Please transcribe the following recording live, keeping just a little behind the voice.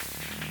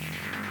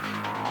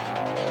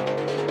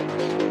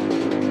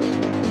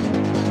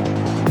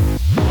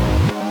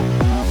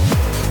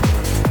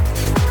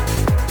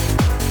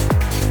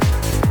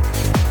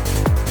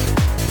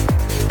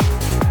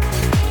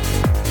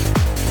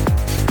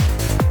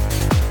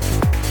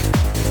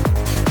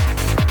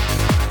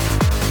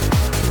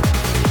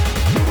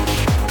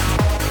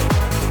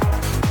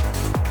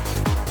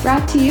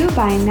to you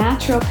by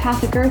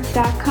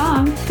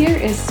naturopathicearth.com, here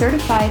is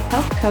certified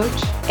health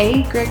coach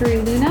A. Gregory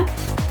Luna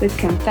with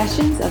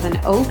Confessions of an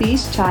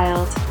Obese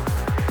Child.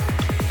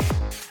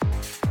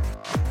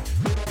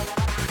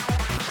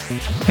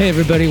 Hey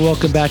everybody,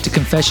 welcome back to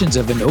Confessions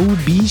of an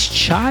Obese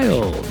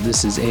Child.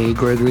 This is A.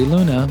 Gregory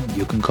Luna.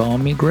 You can call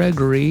me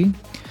Gregory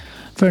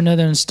for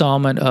another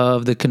installment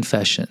of the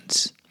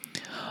Confessions.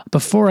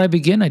 Before I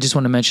begin, I just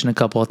want to mention a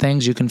couple of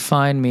things. You can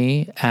find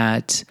me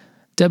at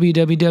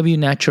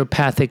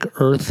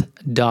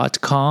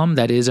www.naturopathicearth.com.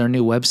 That is our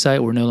new website.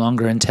 We're no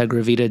longer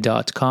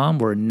integravita.com.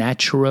 We're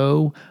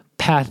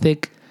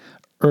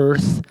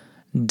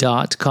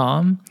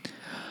naturopathicearth.com.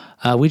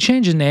 We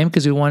changed the name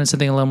because we wanted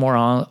something a little more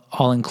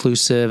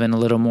all-inclusive and a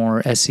little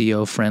more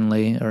SEO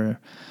friendly or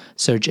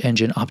search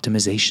engine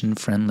optimization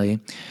friendly.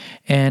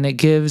 And it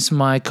gives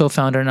my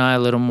co-founder and I a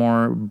little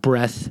more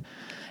breadth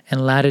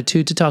and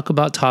latitude to talk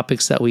about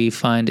topics that we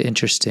find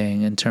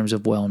interesting in terms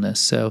of wellness.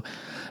 So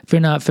if you're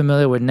not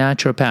familiar with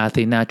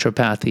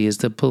naturopathy is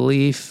the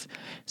belief,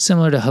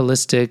 similar to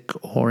holistic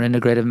or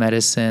integrative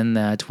medicine,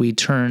 that we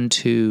turn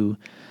to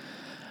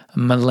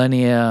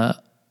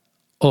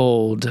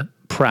millennia-old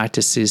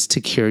practices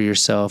to cure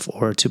yourself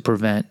or to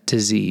prevent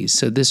disease.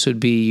 So this would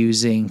be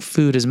using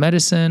food as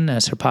medicine,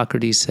 as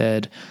Hippocrates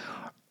said,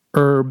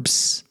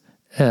 herbs,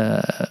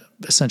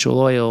 essential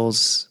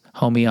oils,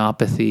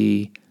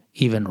 homeopathy,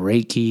 even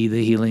Reiki,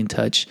 the healing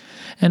touch,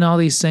 and all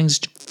these things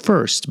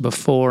first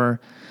before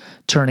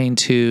turning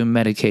to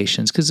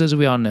medications. Because as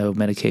we all know,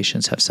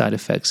 medications have side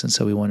effects, and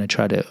so we want to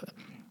try to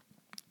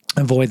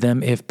avoid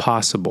them if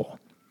possible.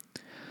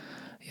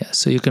 Yeah,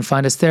 so you can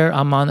find us there.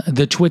 I'm on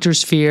the Twitter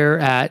sphere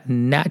at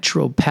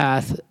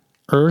Naturopath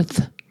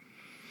Earth,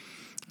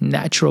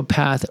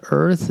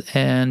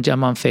 and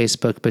I'm on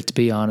Facebook, but to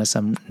be honest,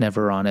 I'm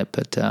never on it.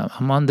 But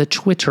I'm on the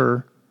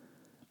Twitter.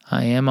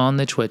 I am on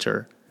the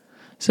Twitter.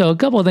 So a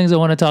couple of things I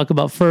want to talk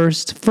about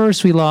first.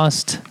 First, we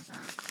lost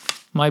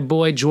my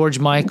boy George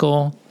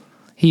Michael.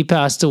 He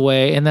passed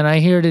away. And then I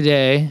hear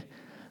today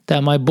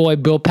that my boy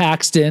Bill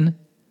Paxton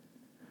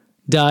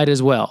died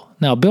as well.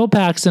 Now, Bill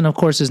Paxton, of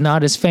course, is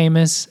not as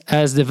famous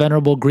as the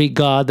venerable Greek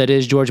god that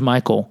is George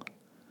Michael.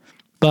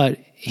 But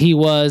he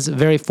was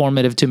very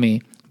formative to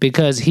me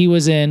because he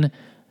was in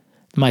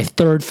my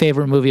third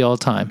favorite movie of all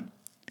time,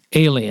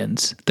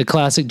 Aliens, the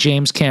classic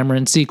James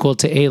Cameron sequel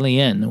to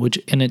Alien, which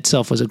in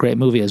itself was a great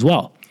movie as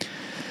well.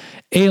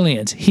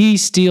 Aliens. He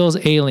steals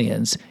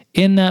aliens.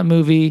 In that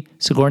movie,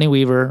 Sigourney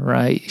Weaver,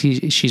 right?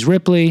 She's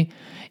Ripley.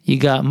 You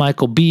got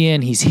Michael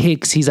Biehn. He's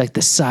Hicks. He's like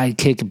the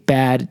sidekick,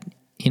 bad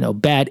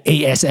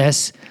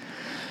ASS.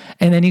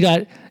 And then you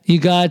got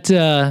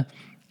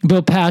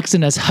Bill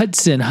Paxton as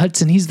Hudson.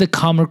 Hudson, he's the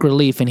comic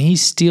relief, and he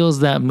steals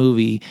that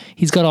movie.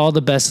 He's got all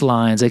the best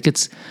lines. Like,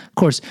 it's, of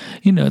course,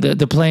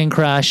 the plane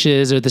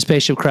crashes or the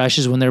spaceship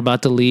crashes when they're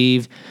about to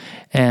leave,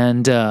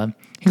 and he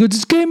goes,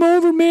 "It's game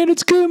over, man.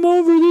 It's game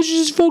over. This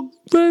is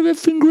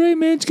fucking great,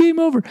 man. It's game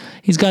over."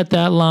 He's got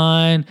that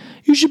line.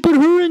 "You should put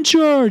her in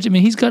charge." I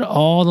mean, he's got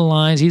all the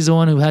lines. He's the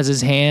one who has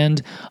his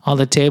hand on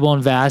the table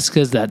on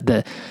Vasquez, that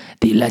the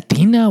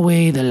Latina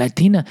way, the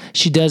Latina.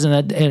 She does in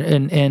that,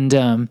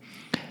 and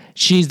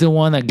she's the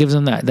one that gives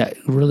him that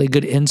really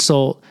good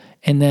insult.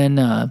 And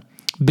then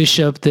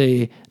Bishop,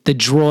 the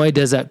droid,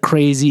 does that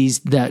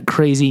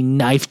crazy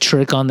knife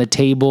trick on the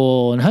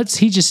table, and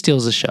he just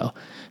steals the show.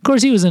 Of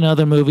course, he was in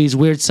other movies.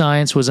 Weird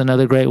Science was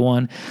another great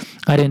one.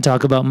 I didn't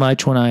talk about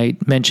much when I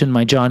mentioned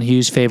my John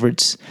Hughes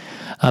favorites,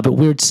 but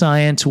Weird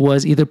Science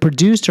was either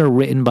produced or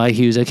written by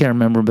Hughes. I can't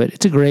remember, but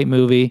it's a great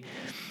movie.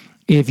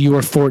 If you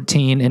were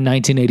 14 in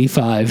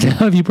 1985,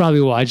 now if you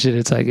probably watched it,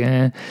 it's like,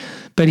 eh.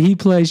 But he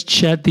plays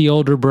Chet, the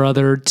older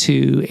brother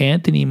to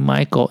Anthony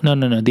Michael. No,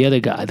 the other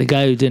guy, the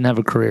guy who didn't have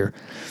a career.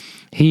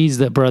 He's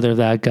the brother of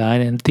that guy.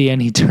 And at the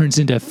end, he turns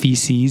into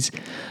Feces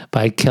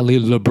by Kelly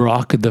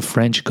LeBrock, the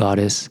French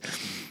goddess.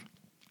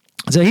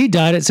 So he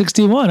died at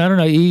 61. I don't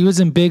know. He was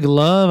in Big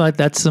Love.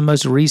 That's the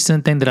most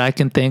recent thing that I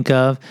can think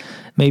of.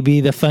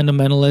 Maybe the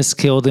fundamentalists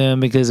killed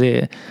him because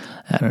they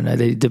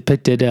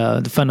depicted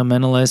the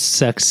fundamentalist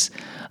sex,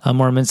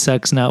 Mormon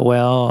sex not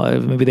well.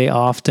 Maybe they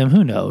offed him.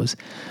 Who knows?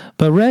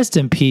 But rest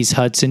in peace,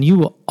 Hudson. You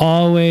will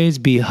always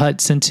be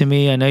Hudson to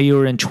me. I know you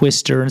were in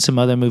Twister and some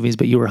other movies,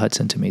 but you were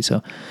Hudson to me.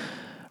 So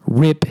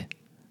rip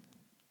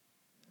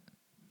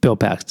Bill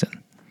Paxton.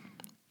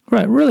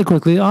 Right, really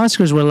quickly, the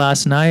Oscars were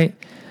last night.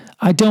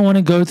 I don't want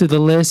to go through the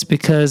list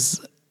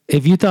because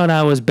if you thought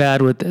I was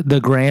bad with the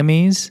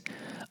Grammys,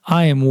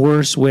 I am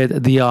worse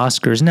with the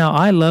Oscars. Now,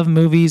 I love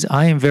movies.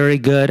 I am very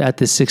good at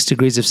the 6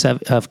 Degrees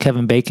of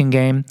Kevin Bacon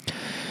game,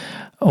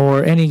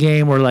 or any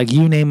game where, like,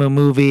 you name a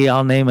movie,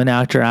 I'll name an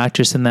actor,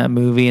 actress in that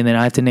movie, and then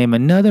I have to name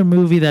another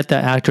movie that the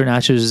actor and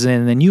actress is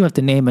in, and then you have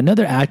to name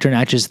another actor and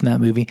actress in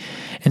that movie,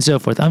 and so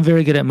forth. I'm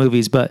very good at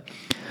movies, but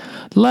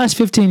the last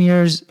 15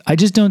 years, I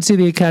just don't see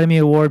the Academy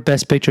Award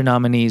Best Picture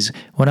nominees.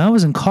 When I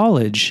was in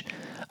college,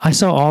 I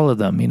saw all of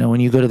them. You know, when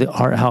you go to the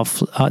art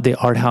house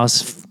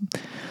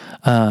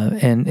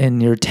in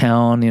your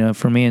town, you know,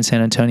 for me in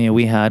San Antonio,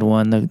 we had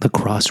one, the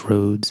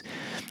Crossroads.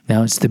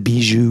 Now it's the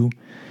Bijou.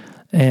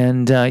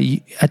 And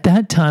at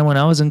that time, when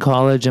I was in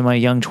college in my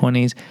young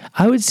 20s,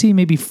 I would see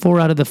maybe 4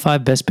 out of the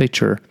 5 Best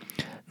Picture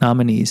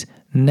nominees.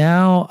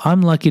 Now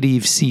I'm lucky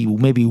to see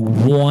maybe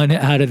 1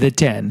 out of the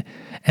 10.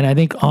 And I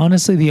think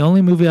honestly, the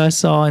only movie I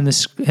saw in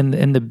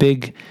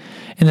the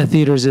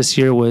theaters this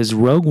year was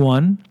Rogue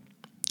One.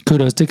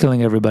 Kudos to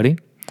Killing Everybody.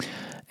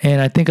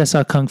 And I think I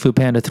saw Kung Fu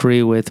Panda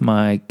 3 with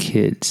my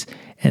kids.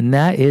 And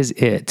that is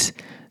it.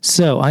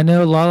 So I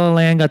know La La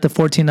Land got the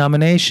 14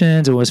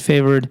 nominations and was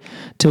favored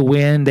to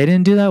win. They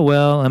didn't do that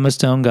well. Emma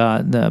Stone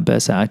got the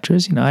Best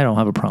Actress. I don't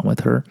have a problem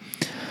with her.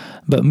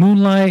 But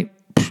Moonlight,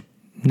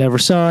 never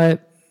saw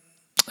it.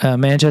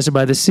 Manchester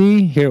by the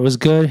Sea, here it was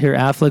good. Here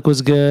Affleck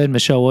was good.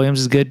 Michelle Williams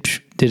is good.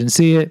 Didn't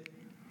see it.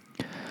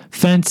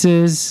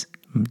 Fences,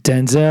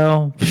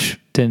 Denzel,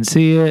 didn't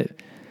see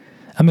it.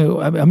 I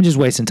mean, I'm just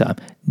wasting time.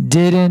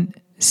 Didn't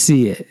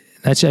see it.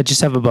 I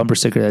just have a bumper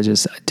sticker that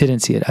just didn't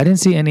see it. I didn't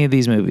see any of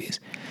these movies.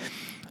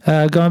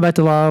 Going back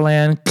to La La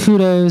Land,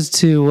 kudos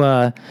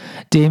to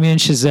Damien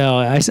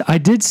Chazelle. I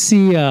did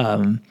see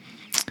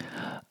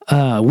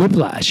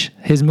Whiplash,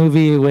 his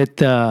movie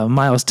with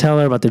Miles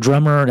Teller about the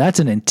drummer. That's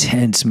an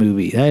intense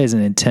movie. That is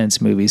an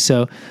intense movie.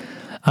 So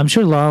I'm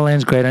sure La La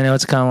Land's great. I know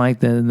it's kind of like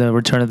the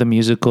Return of the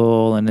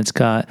Musical, and it's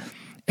got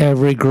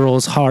every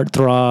girl's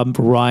heartthrob,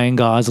 Ryan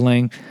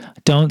Gosling.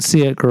 Don't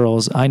see it,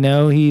 girls. I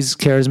know he's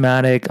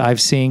charismatic. I've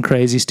seen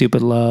Crazy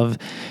Stupid Love,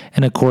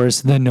 and of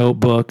course, The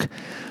Notebook.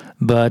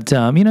 But,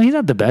 he's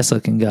not the best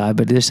looking guy,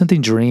 but there's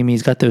something dreamy.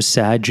 He's got those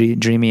sad,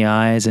 dreamy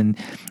eyes, and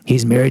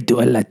he's married to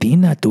a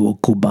Latina, to a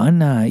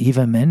Cubana,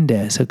 Eva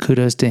Mendes. So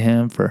kudos to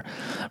him for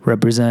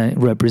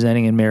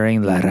representing and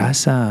marrying La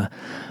Raza.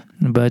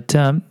 But,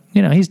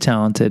 he's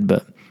talented,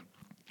 but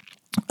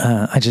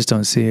I just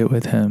don't see it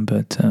with him.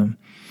 But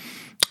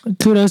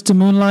kudos to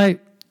Moonlight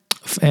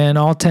and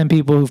all 10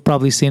 people who've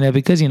probably seen it,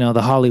 because,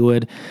 the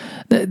Hollywood,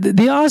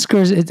 the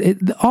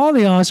Oscars, all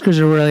the Oscars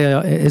are really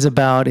is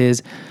about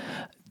is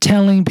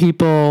telling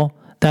people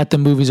that the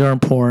movies are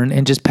important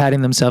and just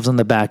patting themselves on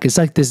the back. It's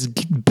like this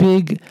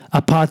big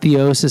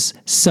apotheosis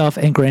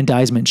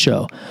self-aggrandizement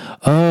show.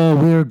 Oh,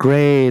 we're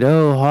great.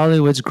 Oh,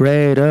 Hollywood's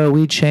great. Oh,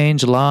 we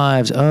change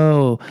lives.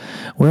 Oh,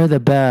 we're the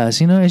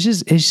best.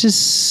 It's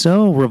just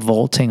so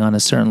revolting on a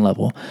certain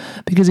level.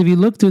 Because if you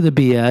look through the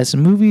BS,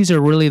 movies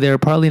are really there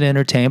partly to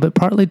entertain, but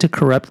partly to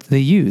corrupt the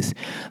youth.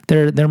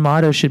 Their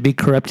motto should be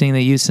corrupting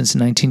the youth since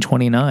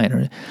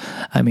 1929.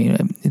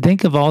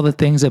 Think of all the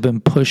things that have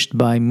been pushed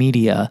by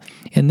media.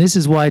 And this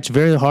is why it's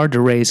very hard to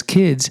raise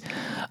kids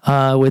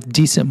with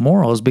decent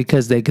morals,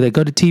 because they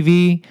go to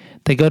TV,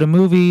 they go to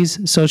movies,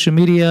 social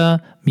media,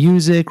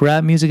 music,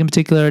 rap music in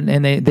particular,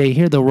 and they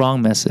hear the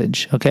wrong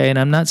message. Okay, and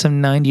I'm not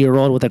some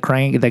 90-year-old with a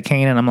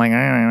cane, and I'm like,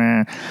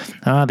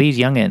 these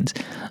youngins.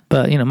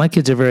 But my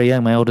kids are very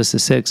young. My oldest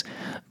is 6,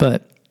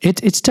 but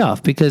it's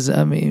tough because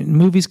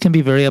movies can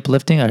be very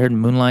uplifting. I heard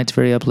Moonlight's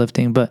very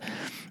uplifting, but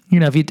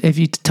if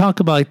you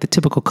talk about like the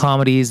typical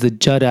comedies, the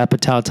Judd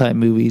Apatow type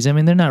movies, they're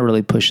not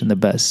really pushing the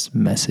best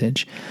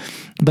message.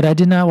 But I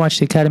did not watch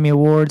the Academy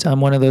Awards.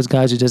 I'm one of those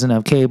guys who doesn't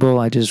have cable.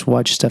 I just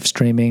watch stuff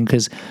streaming,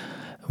 because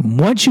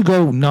once you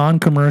go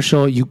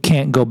non-commercial, you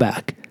can't go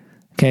back.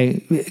 Okay,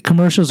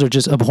 commercials are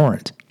just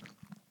abhorrent.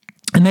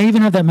 And they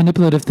even have that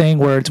manipulative thing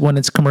where when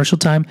it's commercial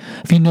time,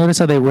 if you notice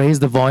how they raise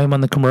the volume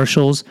on the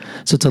commercials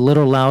so it's a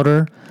little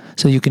louder,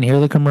 so you can hear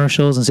the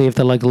commercials, and see if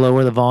they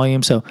lower the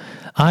volume. So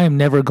I am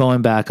never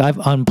going back. I've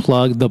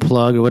unplugged the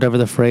plug, or whatever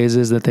the phrase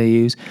is that they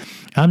use.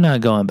 I'm not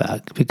going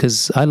back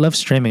because I love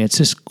streaming. It's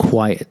just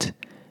quiet.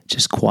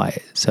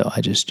 So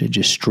I just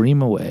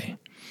stream away.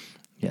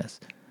 Yes.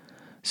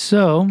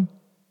 So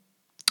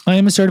I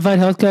am a certified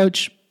health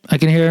coach. I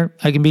can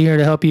be here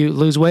to help you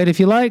lose weight if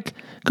you like.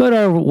 Go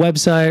to our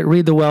website,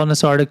 read the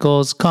wellness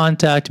articles,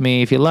 contact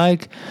me if you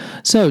like.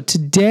 So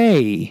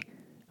today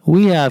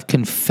we have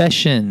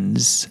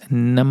confessions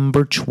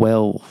number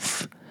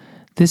 12.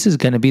 This is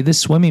going to be the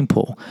swimming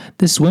pool.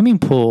 The swimming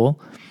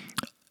pool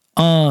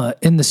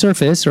in the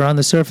surface, or on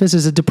the surface,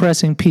 is a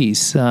depressing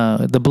piece.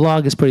 The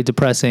blog is pretty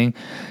depressing,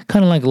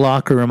 kind of like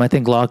Locker Room. I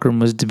think Locker Room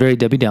was very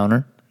Debbie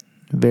Downer,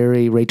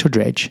 very Rachel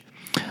Dredge.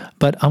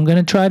 But I'm going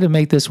to try to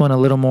make this one a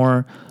little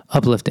more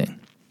uplifting.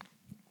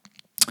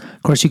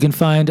 Of course, you can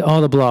find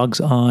all the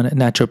blogs on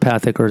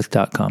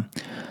naturopathicearth.com.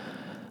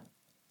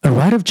 A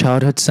rite of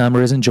childhood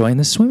summer is enjoying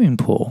the swimming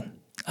pool,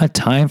 a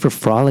time for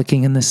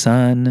frolicking in the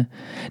sun,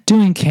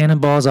 doing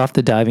cannonballs off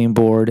the diving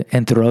board,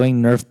 and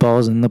throwing Nerf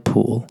balls in the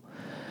pool.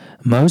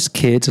 Most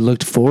kids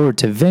looked forward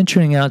to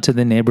venturing out to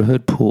the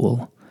neighborhood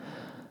pool.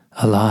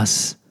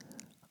 Alas,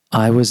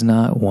 I was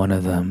not one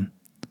of them.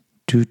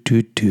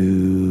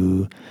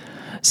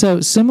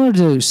 So similar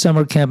to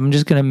summer camp, I'm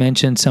just going to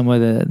mention some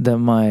of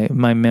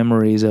my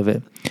memories of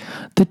it.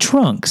 The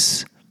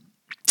trunks.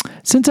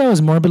 Since I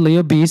was morbidly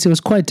obese, it was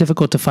quite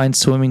difficult to find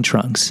swimming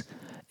trunks.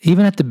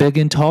 Even at the Big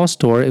and Tall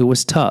store, it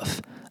was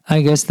tough.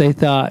 I guess they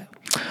thought,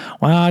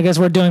 well, I guess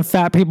we're doing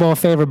fat people a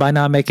favor by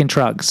not making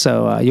trunks,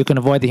 so you can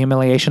avoid the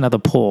humiliation of the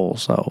pool.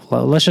 So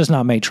let's just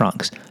not make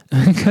trunks.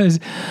 Because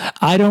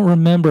I don't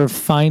remember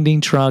finding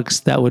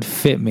trunks that would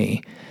fit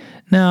me.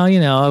 Now,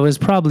 I was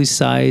probably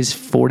size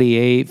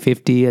 48,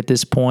 50 at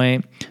this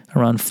point,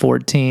 around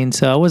 14.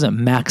 So I wasn't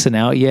maxing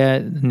out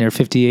yet, near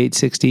 58,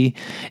 60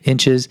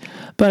 inches,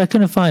 but I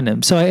couldn't find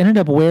them. So I ended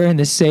up wearing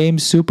the same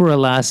super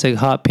elastic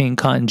hot pink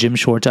cotton gym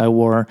shorts I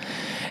wore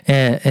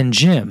in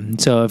gym.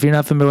 So if you're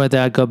not familiar with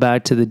that, go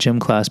back to the gym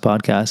class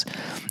podcast.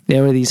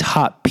 They were these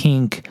hot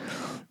pink,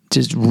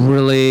 just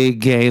really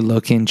gay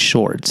looking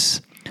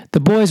shorts. The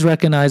boys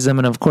recognized them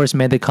and of course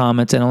made the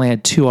comments. I only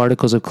had 2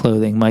 articles of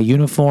clothing, my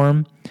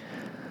uniform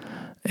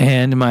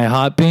and my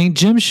hot pink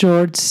gym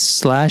shorts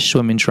 /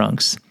 swimming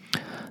trunks.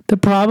 The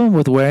problem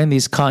with wearing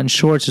these cotton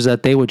shorts is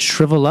that they would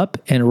shrivel up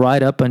and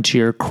ride up onto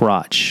your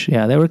crotch.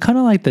 Yeah, they were kind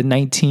of like the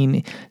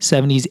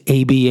 1970s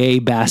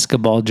ABA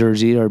basketball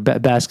jersey or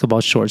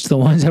basketball shorts, the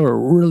ones that were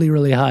really,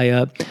 really high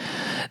up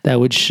that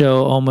would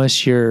show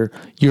almost your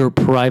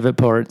private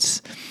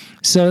parts.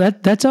 So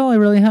that's all I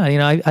really had.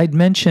 I'd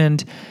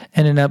mentioned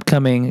in an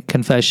upcoming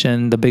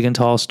confession, the Big and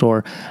Tall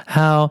store,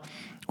 how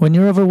when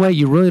you're overweight,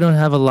 you really don't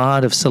have a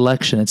lot of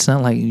selection. It's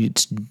not like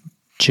it's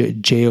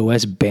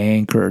JOS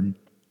Bank or,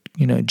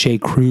 J.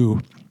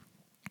 Crew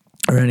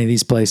or any of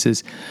these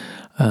places.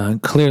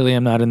 Clearly,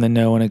 I'm not in the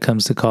know when it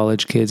comes to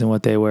college kids and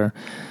what they wear.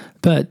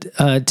 But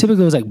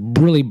typically, it was like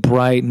really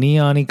bright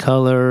neon-y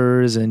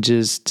colors and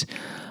just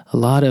a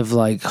lot of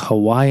like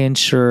Hawaiian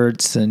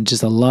shirts and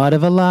just a lot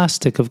of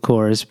elastic, of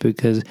course,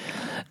 because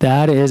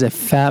that is a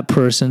fat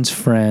person's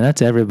friend.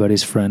 That's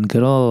everybody's friend.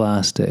 Good old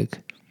elastic.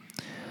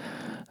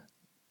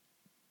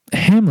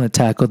 Hamlet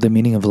tackled the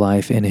meaning of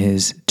life in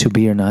his To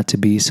Be or Not to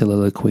Be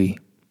soliloquy.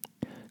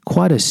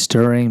 Quite a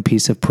stirring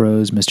piece of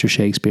prose, Mr.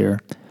 Shakespeare.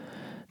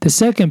 The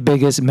second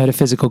biggest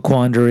metaphysical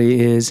quandary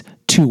is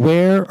to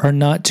wear or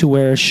not to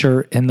wear a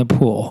shirt in the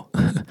pool.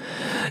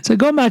 So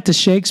going back to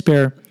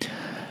Shakespeare,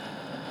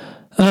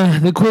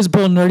 the quiz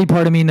bowl nerdy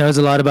part of me knows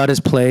a lot about his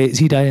plays.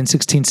 He died in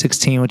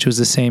 1616, which was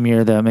the same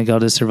year that Miguel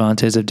de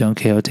Cervantes of Don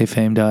Quixote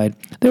fame died.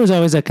 There was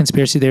always that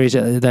conspiracy theory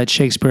that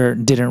Shakespeare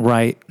didn't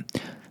write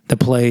the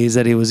plays,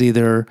 that he was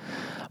either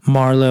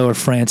Marlowe or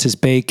Francis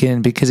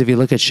Bacon, because if you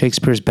look at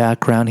Shakespeare's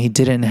background, he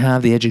didn't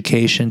have the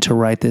education to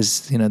write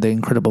this, the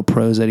incredible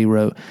prose that he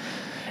wrote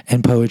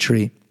and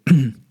poetry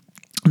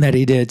that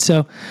he did.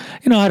 So,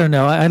 I don't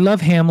know. I love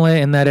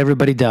Hamlet and that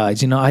everybody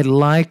dies. I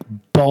like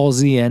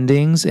ballsy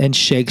endings, and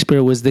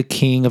Shakespeare was the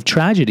king of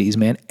tragedies,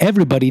 man.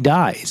 Everybody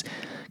dies.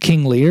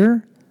 King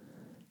Lear,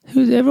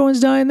 everyone's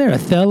dying there.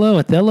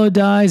 Othello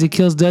dies. He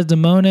kills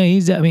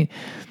Desdemona.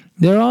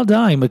 They're all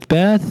dying.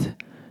 Macbeth.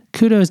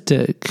 Kudos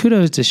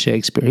to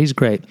Shakespeare. He's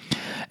great.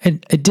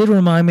 And it did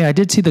remind me, I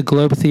did see the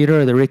Globe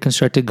Theatre, or the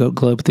reconstructed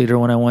Globe Theatre,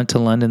 when I went to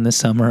London this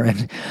summer.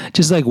 And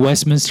just like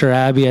Westminster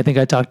Abbey, I think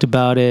I talked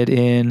about it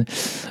in,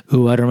 I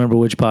don't remember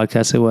which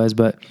podcast it was,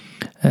 but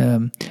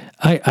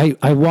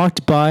I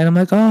walked by and I'm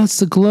like, oh, it's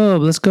the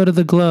Globe. Let's go to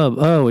the Globe.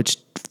 Oh, it's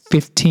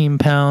 15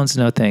 pounds.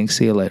 No, thanks.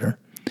 See you later.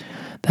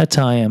 That's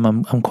how I am.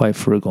 I'm quite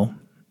frugal.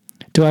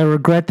 Do I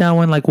regret that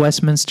one like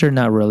Westminster?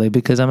 Not really,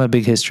 because I'm a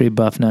big history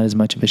buff, not as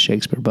much of a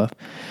Shakespeare buff.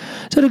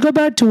 So to go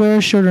back to wear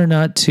a shirt or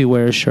not to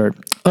wear a shirt,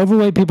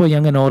 overweight people,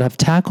 young and old, have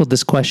tackled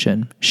this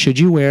question. Should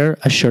you wear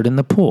a shirt in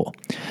the pool?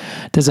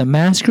 Does it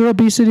mask your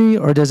obesity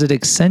or does it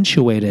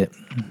accentuate it?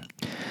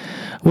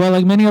 Well,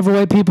 like many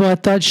overweight people, I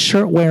thought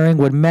shirt wearing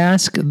would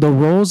mask the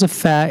rolls of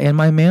fat in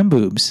my man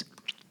boobs.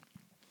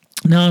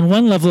 Now, on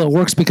one level, it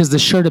works because the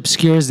shirt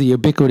obscures the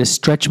ubiquitous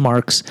stretch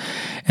marks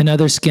and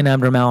other skin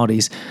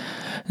abnormalities.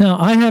 Now,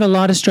 I had a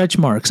lot of stretch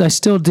marks. I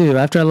still do.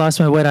 After I lost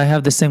my weight, I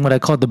have this thing, what I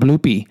call the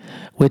bloopy,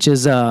 which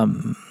is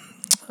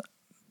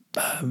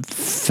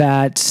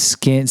fat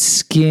skin,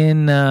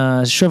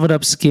 shriveled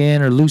up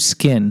skin or loose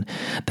skin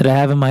that I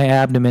have in my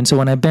abdomen. So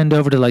when I bend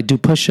over to like do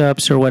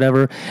push-ups or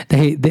whatever,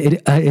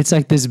 it's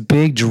like this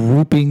big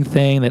drooping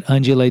thing that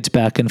undulates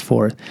back and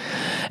forth.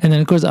 And then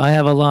of course I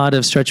have a lot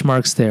of stretch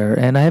marks there,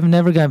 and I have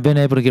never been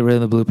able to get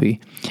rid of the bloopy.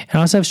 And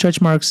I also have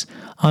stretch marks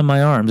on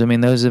my arms.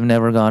 Those have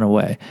never gone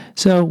away.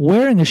 So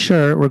wearing a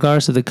shirt,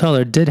 regardless of the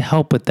color, did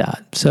help with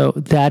that. So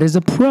that is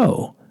a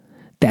pro.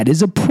 That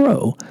is a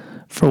pro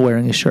for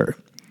wearing a shirt.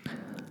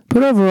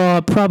 But overall,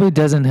 it probably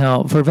doesn't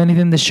help. For if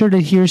anything, the shirt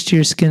adheres to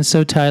your skin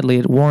so tightly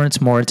it warrants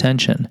more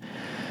attention.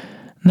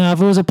 Now, if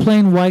it was a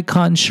plain white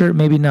cotton shirt,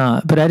 maybe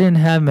not. But I didn't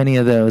have many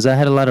of those. I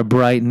had a lot of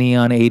bright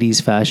neon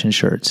 80s fashion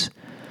shirts.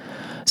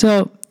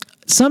 So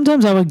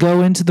sometimes I would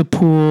go into the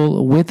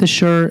pool with a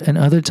shirt, and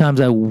other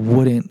times I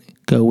wouldn't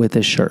go with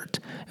a shirt.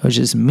 It was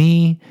just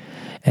me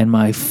and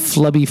my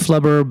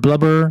flubby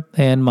blubber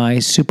and my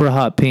super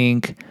hot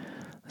pink,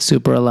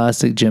 super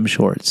elastic gym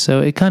shorts.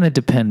 So it kind of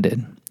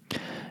depended.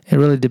 It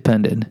really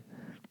depended.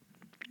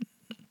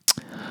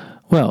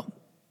 Well,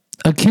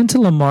 akin to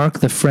Lamarck,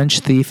 the French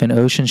thief in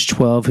Ocean's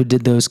 12, who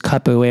did those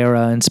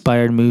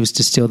capoeira-inspired moves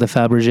to steal the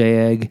Fabergé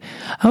egg,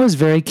 I was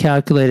very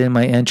calculated in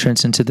my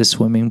entrance into the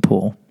swimming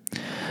pool.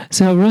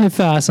 So really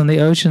fast on the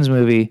Ocean's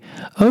movie,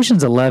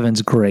 Ocean's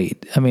 11's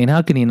great.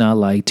 How can you not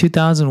like?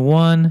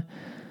 2001,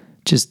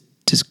 just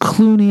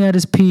Clooney at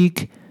his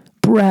peak.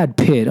 Brad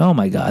Pitt, oh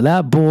my God,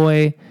 that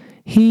boy,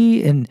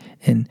 he and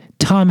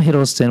Tom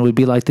Hiddleston would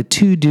be like the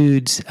two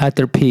dudes at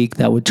their peak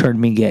that would turn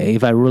me gay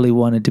if I really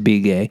wanted to be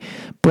gay.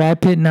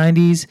 Brad Pitt,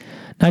 90s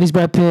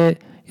Brad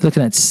Pitt, you're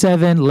looking at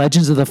Seven,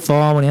 Legends of the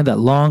Fall, when he had that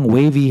long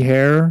wavy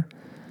hair.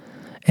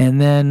 And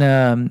then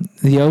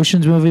the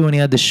Oceans movie, when he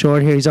had the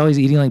short hair, he's always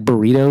eating like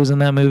burritos in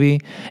that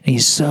movie. And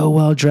he's so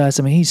well dressed.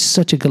 I mean, he's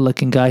such a good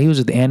looking guy. He was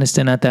with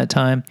Aniston at that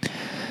time.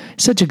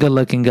 Such a good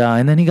looking guy.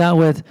 And then he got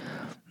with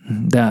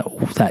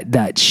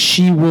that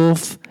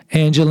she-wolf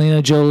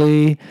Angelina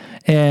Jolie,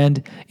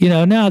 and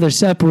now they're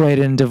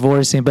separated and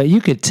divorcing, but you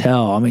could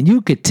tell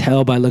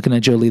by looking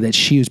at Jolie that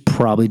she was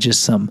probably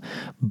just some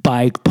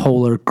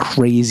bipolar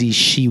crazy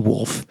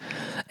she-wolf.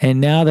 And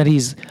now that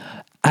he's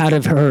out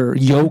of her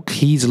yoke,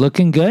 he's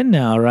looking good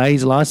now, right?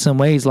 He's lost some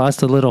weight. He's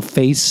lost a little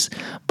face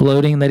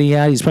bloating that he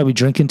had. He's probably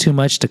drinking too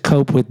much to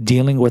cope with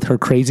dealing with her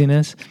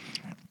craziness,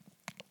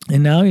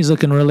 and now he's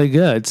looking really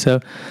good.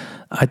 So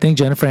I think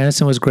Jennifer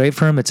Aniston was great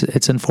for him.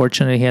 It's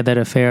unfortunate he had that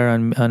affair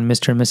on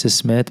Mr. and Mrs.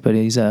 Smith, but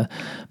he's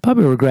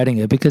probably regretting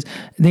it, because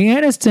the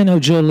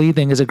Aniston-Jolie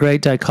thing is a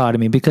great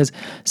dichotomy, because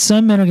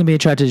some men are going to be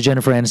attracted to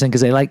Jennifer Aniston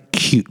because they like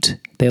cute.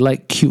 They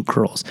like cute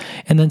girls.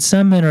 And then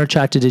some men are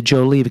attracted to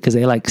Jolie because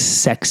they like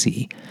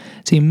sexy.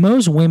 See,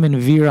 most women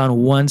veer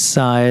on one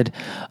side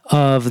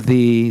of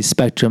the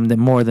spectrum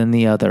more than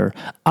the other.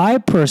 I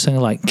personally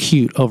like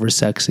cute over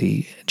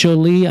sexy.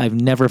 Jolie, I've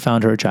never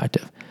found her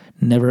attractive.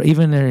 Never,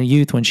 even in her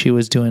youth when she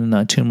was doing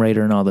Tomb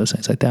Raider and all those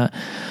things like that.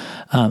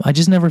 I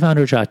just never found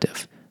her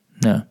attractive.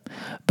 No.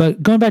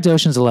 But going back to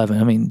Ocean's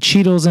 11, I mean,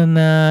 Cheadle's in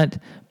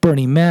that,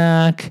 Bernie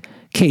Mac,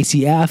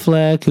 Casey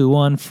Affleck, who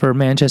won for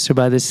Manchester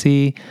by the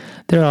Sea.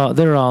 They're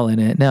all in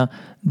it. Now,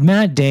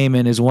 Matt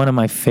Damon is one of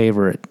my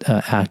favorite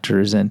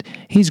actors, and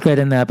he's great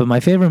in that. But my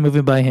favorite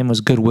movie by him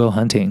was Good Will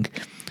Hunting.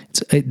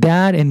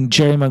 That and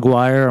Jerry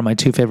Maguire are my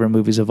two favorite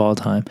movies of all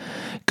time.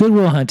 Good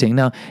Will Hunting.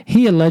 Now,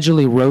 he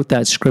allegedly wrote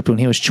that script when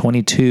he was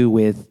 22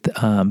 with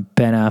Ben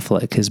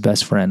Affleck, his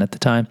best friend at the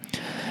time.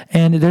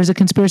 And there's a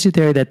conspiracy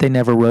theory that they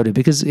never wrote it,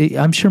 because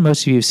I'm sure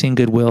most of you have seen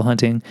Good Will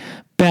Hunting.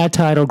 Bad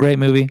title, great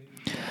movie.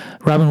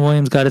 Robin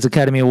Williams got his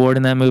Academy Award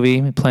in that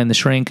movie, playing the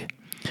shrink.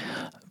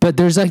 But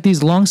there's like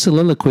these long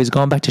soliloquies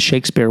going back to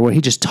Shakespeare where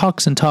he just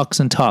talks and talks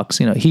and talks.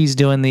 He's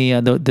doing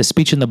the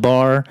speech in the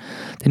bar.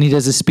 Then he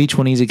does a speech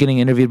when he's getting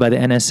interviewed by the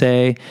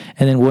NSA.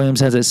 And then Williams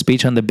has a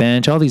speech on the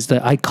bench. All the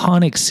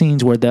iconic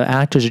scenes where the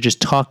actors are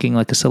just talking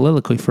like a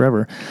soliloquy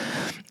forever.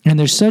 And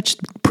there's such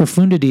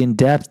profundity and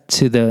depth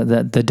to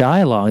the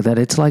dialogue that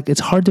it's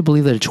hard to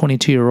believe that a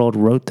 22-year-old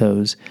wrote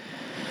those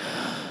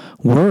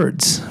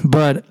words.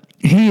 But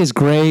he is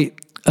great.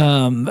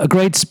 A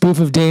great spoof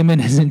of Damon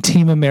is in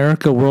Team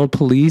America World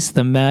Police,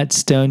 the Matt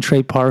Stone,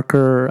 Trey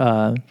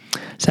Parker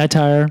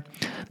satire.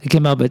 It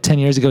came out about 10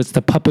 years ago. It's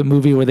the puppet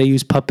movie where they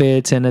use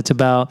puppets, and it's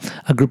about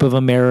a group of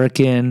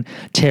American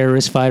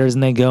terrorist fighters,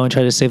 and they go and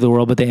try to save the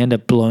world, but they end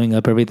up blowing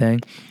up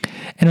everything.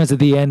 And it was at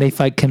the end, they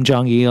fight Kim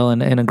Jong-il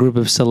and a group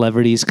of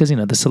celebrities, because,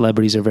 the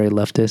celebrities are very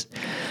leftist.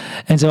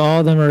 And so all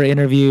of them are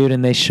interviewed,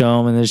 and they show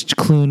them, and there's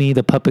Clooney,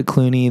 the puppet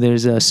Clooney.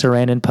 There's a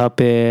Sarandon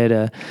puppet,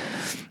 a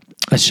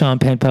Sean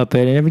Penn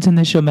puppet, and every time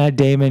they show Matt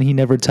Damon, he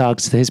never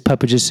talks. His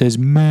puppet just says,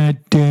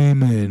 Matt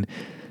Damon.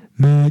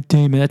 Matt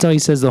Damon. That's all he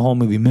says the whole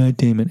movie, Matt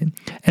Damon.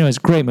 Anyways,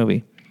 great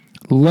movie.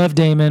 Love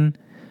Damon.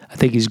 I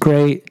think he's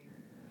great.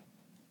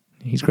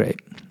 He's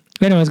great.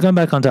 Anyways, going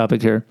back on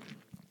topic here.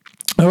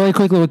 Really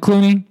quickly with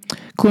Clooney.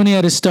 Clooney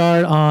had to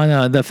start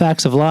on The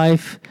Facts of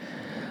Life.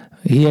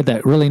 He had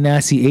that really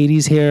nasty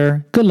 80s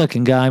hair. Good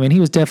looking guy. I mean, he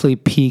was definitely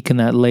peak in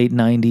that late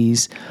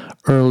 90s,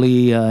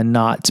 early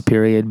knots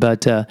period.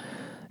 But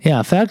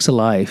yeah, Facts of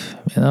Life.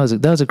 Man,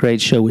 that was a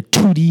great show with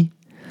Tootie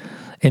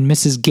and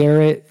Mrs.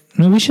 Garrett.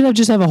 I mean, we should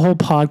just have a whole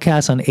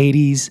podcast on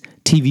 80s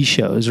TV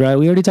shows, right?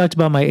 We already talked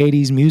about my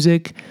 80s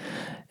music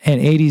and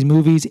 80s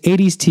movies,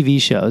 80s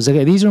TV shows.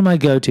 Okay, these are my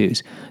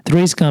go-tos.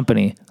 Three's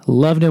Company.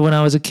 Loved it when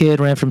I was a kid.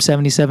 Ran from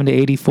 77 to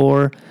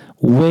 84.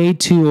 Way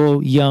too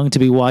young to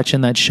be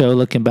watching that show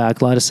looking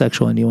back. A lot of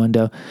sexual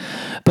innuendo.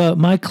 But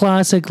my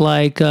classic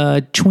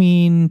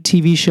tween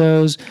TV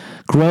shows,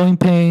 Growing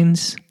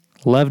Pains.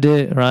 Loved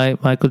it, right?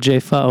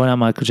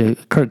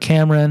 Kirk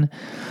Cameron.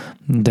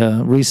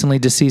 The recently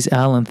deceased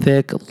Alan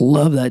Thicke.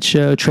 Love that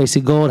show.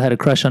 Tracy Gold, had a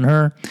crush on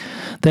her.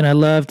 Then I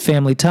loved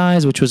Family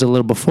Ties, which was a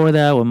little before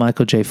that, with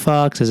Michael J.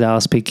 Fox as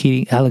Alex P.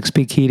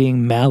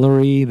 Keating,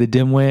 Mallory, the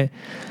dimwit.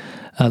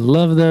 I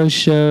love those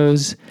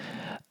shows.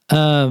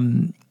 I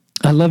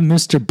love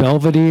Mr.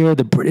 Belvedere,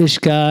 the British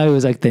guy who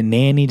was like the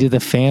nanny to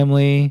the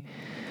family.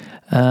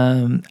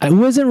 I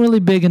wasn't really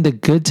big into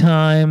Good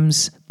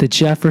Times, The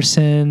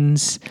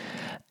Jeffersons,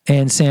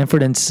 and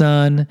Sanford and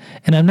Son.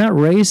 And I'm not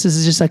racist.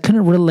 It's just I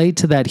couldn't relate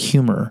to that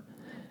humor.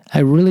 I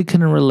really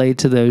couldn't relate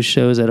to those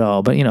shows at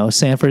all. But,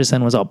 Sanford and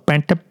Son was all...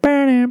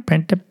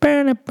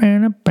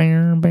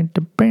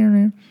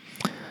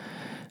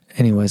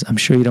 Anyways, I'm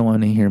sure you don't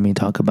want to hear me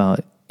talk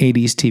about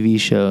 80s TV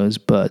shows.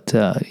 But,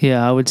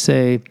 yeah, I would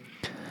say...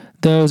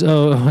 Those,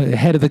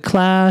 Head of the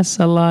Class,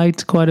 I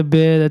liked quite a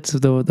bit. That's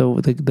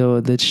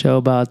the show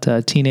about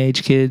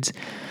teenage kids.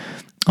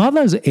 all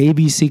those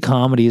ABC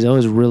comedies I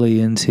was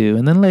really into,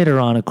 and then later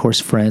on, of course,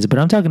 Friends. But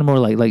I'm talking more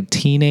like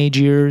teenage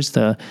years,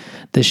 the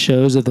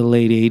shows of the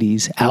late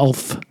 '80s.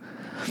 Alf.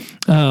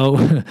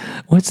 Oh,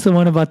 what's the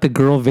one about the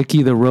girl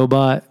Vicky the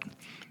robot?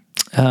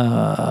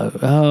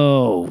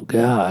 Oh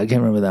God, I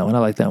can't remember that one. I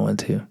like that one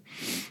too.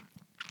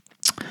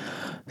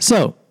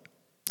 So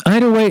I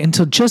had to wait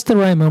until just the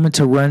right moment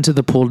to run to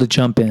the pool to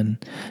jump in.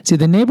 See,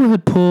 the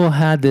neighborhood pool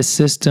had this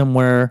system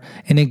where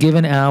in a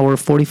given hour,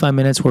 45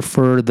 minutes were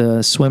for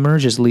the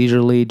swimmers, just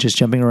leisurely, just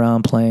jumping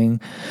around,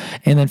 playing.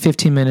 And then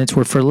 15 minutes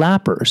were for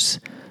lappers.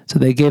 So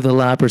they gave the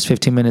lappers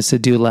 15 minutes to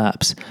do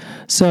laps.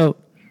 So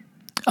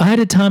I had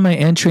to time my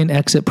entry and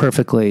exit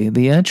perfectly.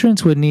 The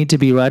entrance would need to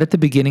be right at the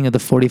beginning of the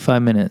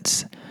 45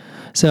 minutes.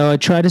 So I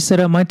tried to set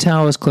up my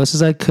towel as close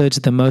as I could to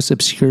the most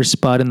obscure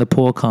spot in the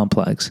pool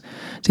complex.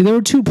 See, there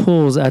were 2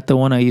 pools at the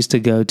one I used to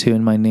go to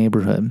in my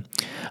neighborhood.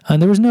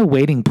 There was no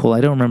waiting pool.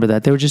 I don't remember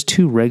that. There were just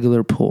 2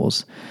 regular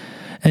pools.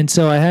 And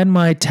so I had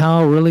my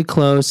towel really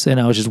close, and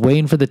I was just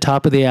waiting for the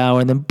top of the hour,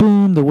 and then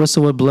boom, the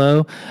whistle would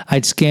blow.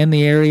 I'd scan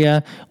the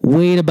area,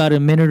 wait about a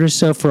minute or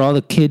so for all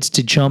the kids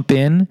to jump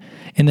in,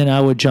 and then I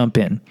would jump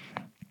in.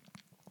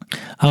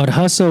 I would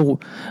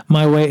hustle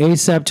my way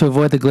ASAP to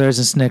avoid the glares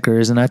and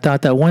snickers, and I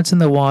thought that once in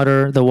the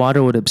water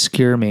would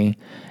obscure me,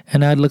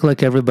 and I'd look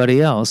like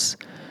everybody else,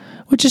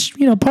 which is,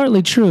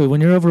 partly true. When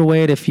you're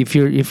overweight, if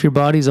your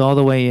body's all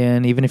the way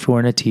in, even if you're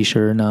wearing a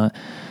t-shirt or not,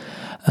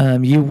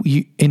 and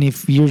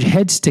if your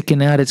head's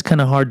sticking out, it's kind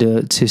of hard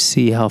to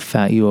see how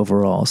fat you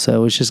overall. So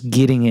it was just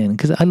getting in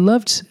because I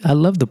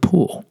loved the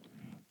pool.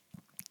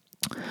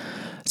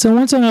 So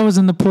once I was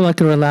in the pool, I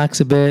could relax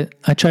a bit.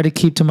 I tried to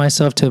keep to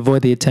myself to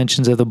avoid the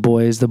attentions of the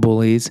boys, the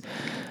bullies.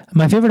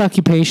 My favorite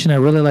occupation I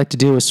really liked to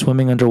do was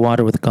swimming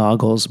underwater with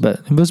goggles, but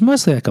it was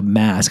mostly like a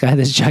mask. I had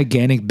this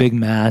gigantic big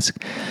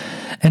mask,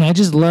 and I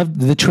just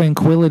loved the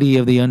tranquility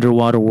of the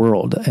underwater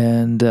world.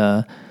 And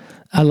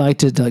I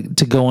liked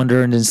to go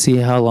under and see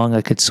how long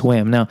I could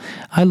swim. Now,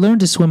 I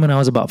learned to swim when I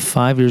was about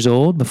 5 years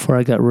old before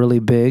I got really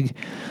big.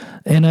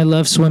 And I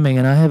love swimming,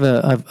 and I have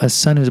a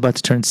son who's about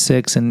to turn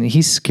 6, and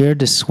he's scared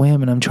to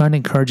swim, and I'm trying to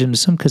encourage him to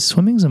swim because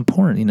swimming's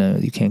important.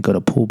 You can't go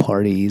to pool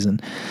parties,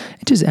 and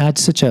it just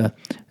adds such a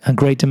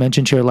great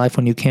dimension to your life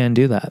when you can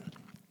do that.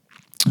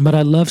 But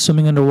I love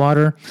swimming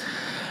underwater.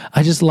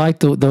 I just like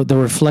the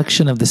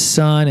reflection of the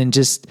sun and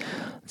just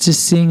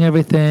seeing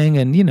everything.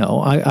 And,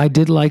 I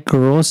did like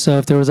girls, so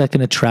if there was like an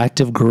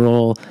attractive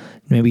girl,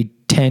 maybe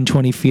 10,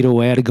 20 feet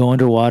away, I had to go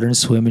underwater and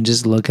swim and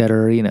just look at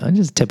her,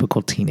 just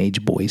typical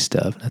teenage boy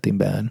stuff, nothing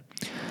bad.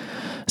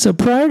 So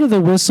prior to the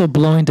whistle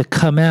blowing to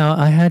come out,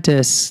 I had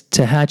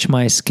to hatch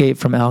my Escape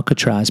from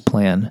Alcatraz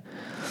plan.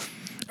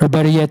 Or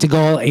better yet, to go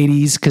all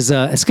 80s, because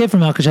Escape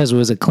from Alcatraz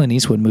was a Clint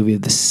Eastwood movie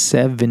of the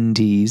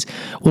 70s.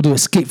 We'll do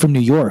Escape from New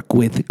York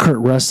with Kurt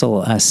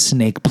Russell as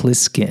Snake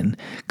Plissken.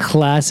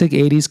 Classic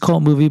 80s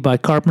cult movie by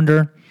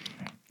Carpenter.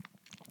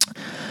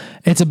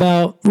 It's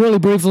about, really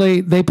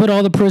briefly, they put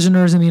all the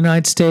prisoners in the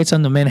United States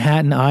on the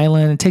Manhattan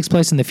Island. It takes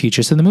place in the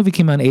future. So the movie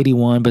came out in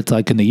 81, but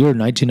like in the year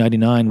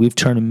 1999, we've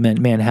turned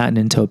Manhattan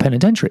into a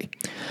penitentiary.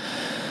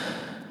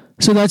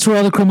 So that's where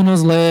all the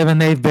criminals live,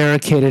 and they've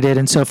barricaded it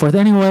and so forth.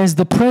 Anyways,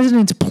 the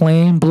president's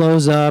plane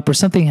blows up or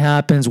something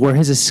happens where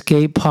his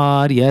escape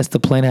pod, yes, the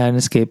plane had an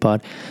escape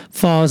pod,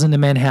 falls into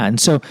Manhattan.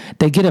 So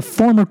they get a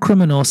former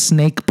criminal,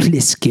 Snake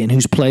Plissken,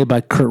 who's played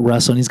by Kurt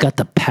Russell, and he's got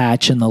the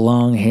patch and the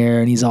long hair,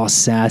 and he's all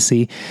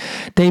sassy.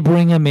 They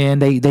bring him in.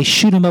 They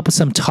shoot him up with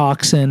some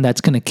toxin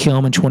that's going to kill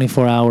him in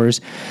 24 hours,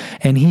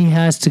 and he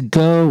has to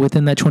go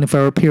within that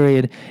 24-hour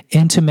period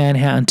into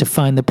Manhattan to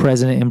find the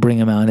president and bring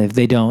him out. And if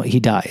they don't, he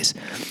dies.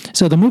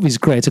 So the movie's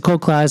great. It's a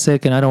cult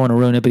classic, and I don't want to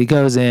ruin it, but he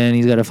goes in,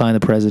 he's got to find the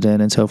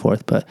president and so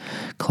forth. But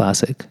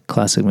classic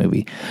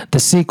movie. The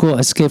sequel,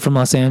 Escape from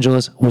Los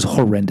Angeles, was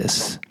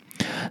horrendous.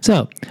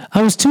 So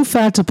I was too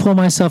fat to pull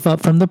myself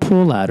up from the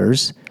pool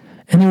ladders,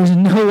 and there was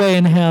no way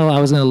in hell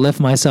I was going to lift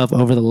myself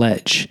over the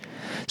ledge.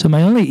 So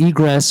my only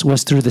egress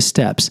was through the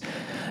steps.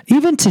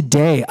 Even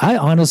today, I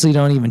honestly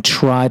don't even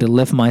try to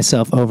lift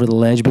myself over the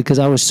ledge because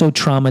I was so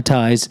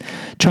traumatized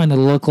trying to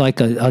look like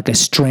a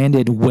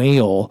stranded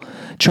whale,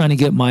 trying to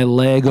get my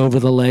leg over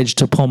the ledge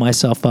to pull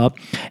myself up.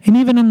 And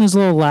even in those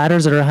little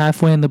ladders that are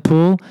halfway in the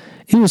pool,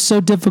 it was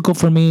so difficult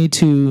for me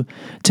to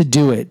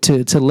do it,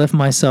 to lift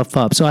myself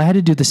up. So I had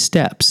to do the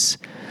steps.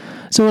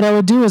 So what I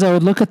would do is I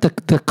would look at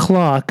the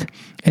clock,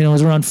 and it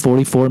was around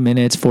 44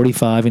 minutes,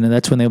 45.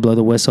 That's when they blow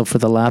the whistle for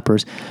the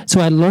lappers. So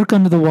I'd lurk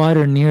under the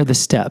water near the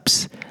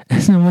steps.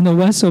 And when the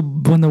whistle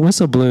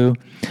blew,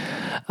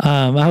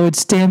 I would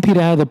stampede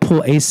out of the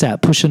pool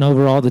ASAP, pushing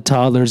over all the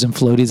toddlers and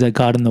floaties that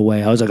got in the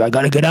way. I was like, I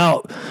got to get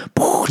out.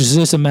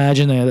 Just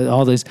imagine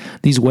all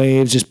these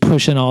waves just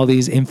pushing all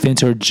these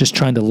infants who are just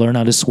trying to learn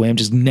how to swim,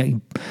 just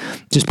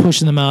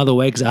pushing them out of the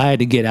way because I had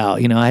to get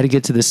out. I had to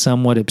get to this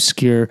somewhat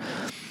obscurity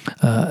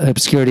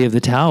of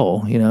the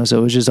towel, so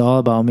it was just all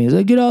about me. It's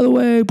like, get out of the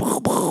way.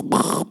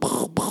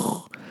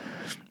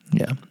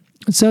 Yeah.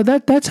 So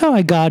that's how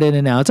I got in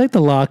and out. It's like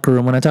the locker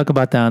room when I talk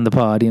about that on the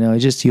pod.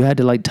 It's just you had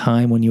to like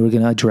time when you were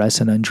going to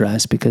dress and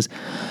undress because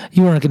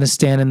you weren't going to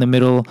stand in the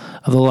middle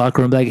of the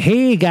locker room like,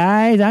 hey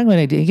guys, I'm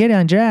going to get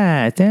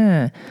undressed.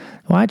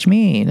 Watch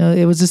me.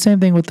 It was the same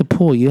thing with the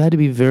pool. You had to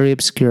be very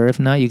obscure. If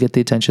not, you get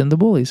the attention of the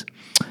bullies.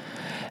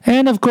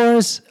 And of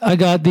course, I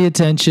got the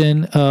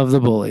attention of the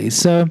bullies.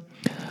 So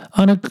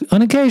on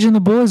occasion,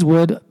 the bullies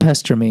would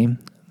pester me.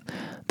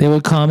 They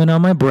would comment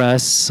on my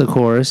breasts, of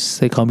course.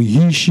 They call me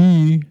he,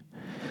 she,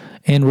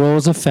 and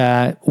rolls of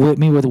fat, whip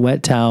me with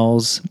wet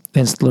towels,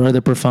 and slur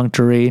the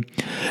perfunctory,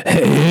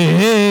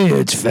 hey,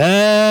 it's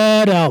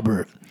Fat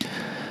Albert.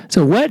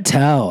 So wet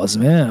towels,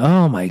 man,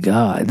 oh my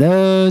God.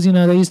 Those,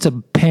 they used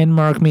to pen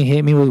mark me,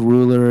 hit me with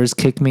rulers,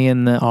 kick me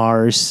in the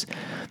arse,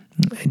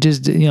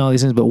 just, all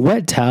these things. But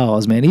wet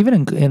towels, man,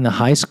 even in the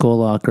high school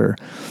locker,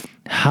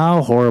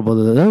 how horrible.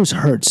 Those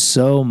hurt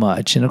so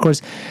much. And of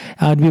course,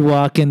 I'd be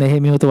walking, they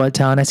hit me with the wet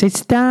towel, and I say,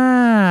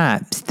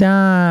 stop,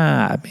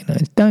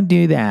 don't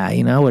do that.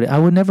 I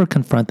would never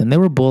confront them. They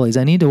were bullies.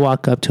 I need to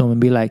walk up to them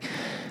and be like,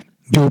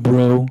 yo,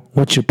 bro,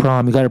 what's your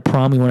problem? You got a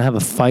problem? You want to have a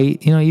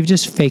fight? You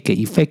just fake it.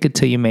 You fake it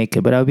till you make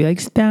it. But I would be like,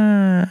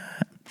 stop.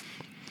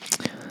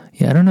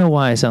 Yeah, I don't know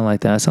why I sound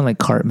like that. I sound like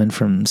Cartman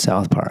from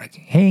South Park.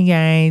 Hey,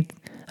 guys,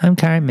 I'm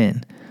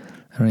Cartman.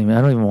 I don't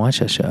even watch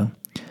that show.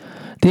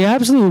 The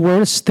absolute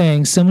worst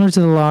thing, similar to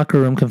the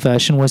locker room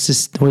confession, was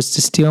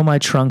to steal my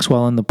trunks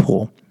while in the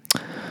pool.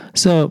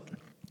 So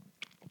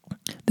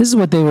this is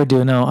what they would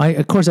do. Now,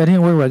 of course, I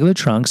didn't wear regular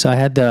trunks. So I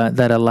had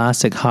that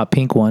elastic hot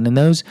pink one, and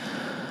those,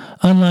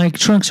 unlike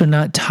trunks, are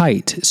not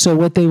tight. So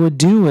what they would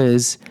do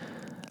is,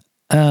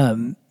 they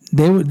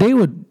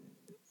were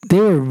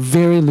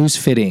very loose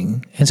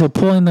fitting, and so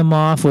pulling them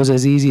off was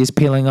as easy as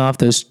peeling off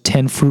those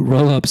 10 fruit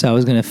roll-ups I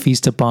was going to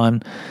feast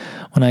upon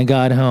when I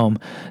got home.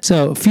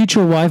 So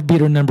future wife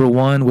beater number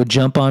 1 would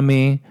jump on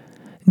me.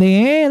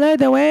 Hey, let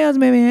the whales,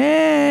 baby.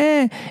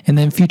 Hey. And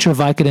then future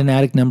Vicodin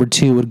addict number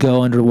 2 would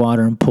go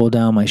underwater and pull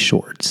down my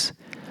shorts.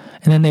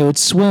 And then they would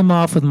swim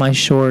off with my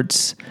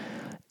shorts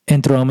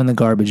and throw them in the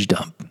garbage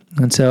dump.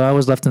 And so I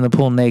was left in the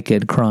pool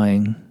naked,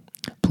 crying,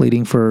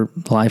 pleading for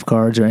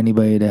lifeguards or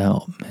anybody to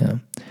help. Yeah.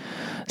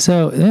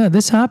 So, yeah,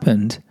 this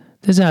happened.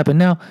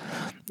 Now,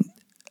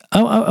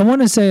 I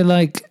want to say,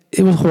 like,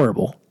 it was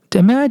horrible.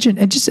 Imagine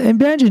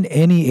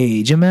any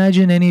age.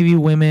 Imagine any of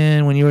you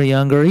women when you were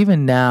younger, or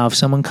even now, if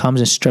someone comes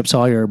and strips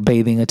all your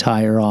bathing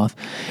attire off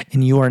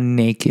and you are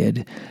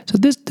naked. So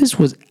this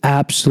was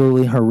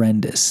absolutely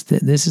horrendous.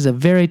 This is a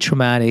very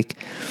traumatic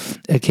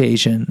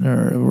occasion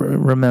or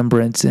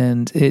remembrance,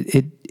 and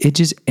it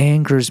just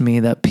angers me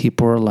that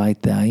people are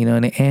like that,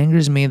 and it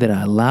angers me that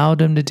I allowed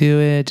them to do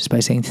it just by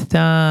saying,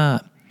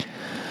 stop.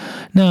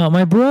 Now,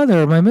 my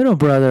middle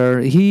brother,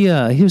 he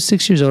was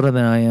 6 years older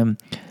than I am.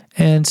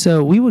 And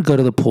so we would go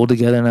to the pool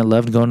together, and I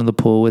loved going to the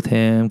pool with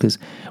him because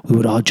we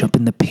would all jump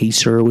in the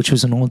Pacer, which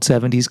was an old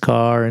 70s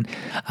car, and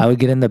I would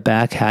get in the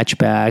back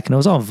hatchback, and it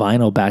was all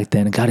vinyl back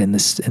then. And got in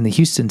the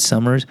Houston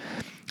summers,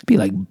 it'd be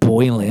like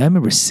boiling. I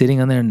remember sitting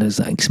on there, and there's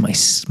like my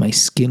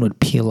skin would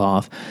peel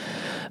off.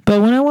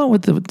 But when I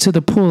went to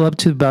the pool up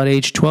to about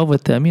age 12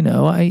 with them,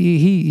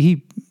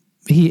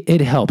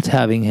 it helped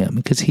having him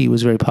because he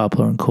was very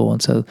popular and cool,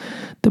 and so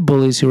the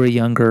bullies who were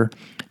younger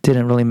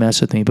didn't really mess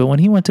with me. But when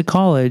he went to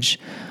college.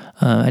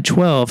 At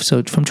 12,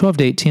 so from 12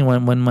 to 18,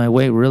 when my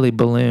weight really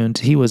ballooned,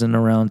 he wasn't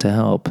around to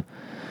help.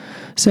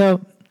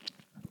 So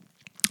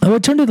I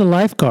would turn to the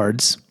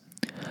lifeguards,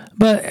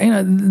 but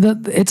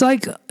it's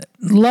like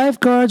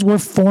lifeguards were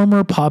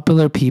former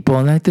popular people,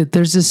 and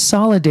there's this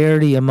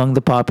solidarity among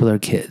the popular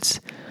kids.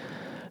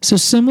 So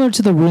similar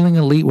to the ruling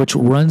elite which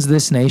runs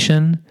this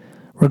nation,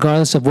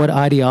 regardless of what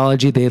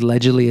ideology they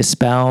allegedly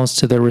espouse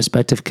to their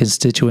respective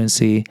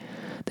constituency,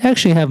 they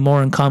actually have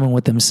more in common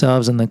with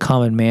themselves than the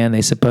common man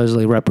they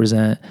supposedly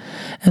represent,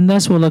 and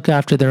thus will look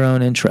after their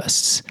own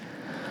interests.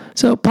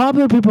 So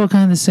popular people are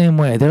kind of the same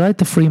way. They're like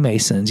the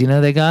Freemasons.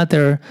 They got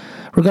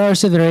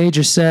regardless of their age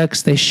or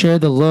sex, they share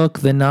the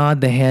look, the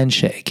nod, the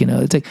handshake.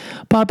 It's like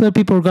popular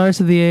people, regardless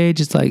of the age,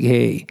 it's like,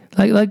 hey,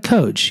 like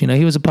Coach.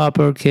 He was a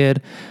popular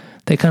kid.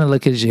 They kind of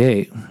look at you,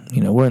 hey,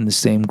 we're in the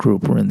same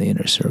group. We're in the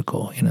inner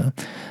circle.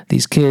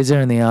 These kids are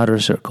in the outer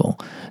circle.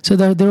 So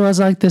there was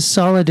like this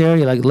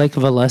solidarity, like Lake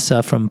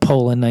Walesa from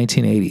Poland,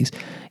 1980s.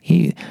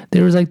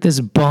 There was like this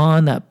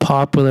bond that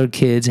popular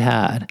kids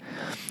had.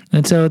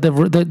 And so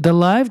the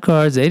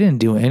lifeguards, they didn't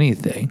do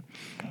anything.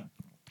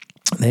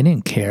 They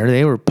didn't care.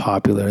 They were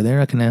popular. They're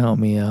not going to help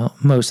me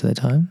out most of the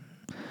time.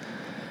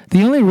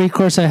 The only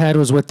recourse I had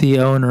was with the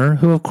owner,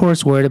 who of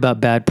course worried about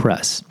bad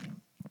press.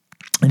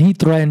 And he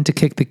threatened to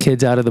kick the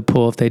kids out of the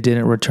pool if they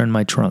didn't return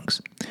my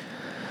trunks.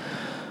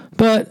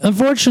 But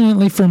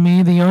unfortunately for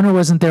me, the owner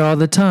wasn't there all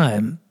the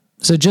time.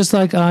 So just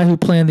like I, who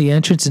planned the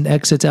entrance and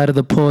exits out of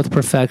the pool with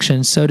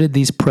perfection, so did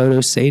these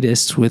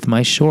proto-sadists with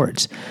my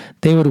shorts.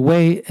 They would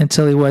wait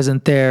until he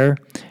wasn't there,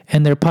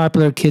 and their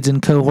popular kids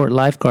and cohort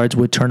lifeguards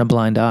would turn a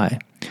blind eye.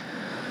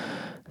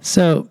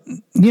 So,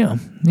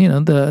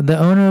 the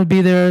owner would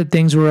be there.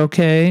 Things were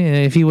okay. And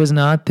if he was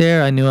not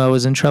there, I knew I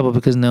was in trouble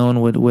because no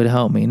one would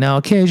help me. Now,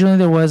 occasionally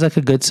there was like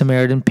a good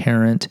Samaritan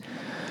parent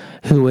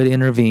who would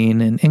intervene,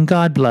 and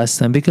God bless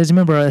them. Because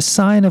remember, a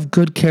sign of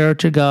good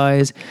character,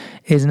 guys,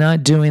 is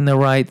not doing the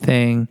right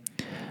thing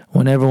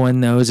when everyone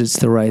knows it's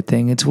the right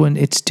thing. It's when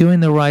it's doing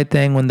the right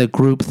thing when the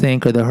group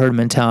think or the herd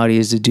mentality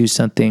is to do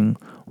something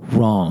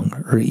wrong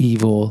or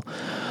evil,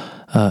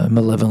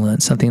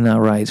 malevolent, something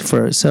not right.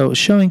 So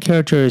showing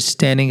character is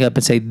standing up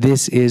and say,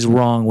 this is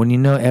wrong, when you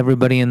know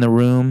everybody in the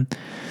room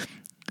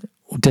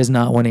does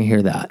not want to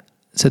hear that.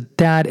 So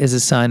that is a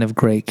sign of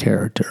great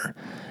character.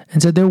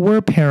 And so there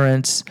were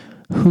parents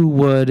who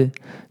would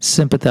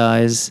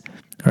sympathize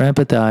with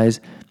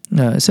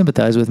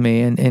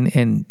me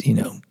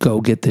and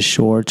go get the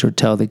shorts or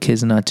tell the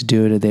kids not to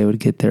do it, or they would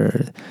get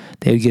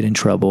in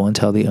trouble and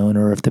tell the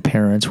owner, or if the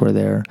parents were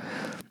there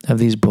of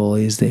these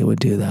bullies, they would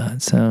do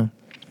that. So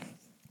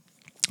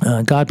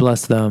God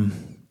bless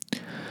them.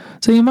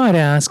 So you might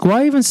ask,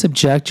 why even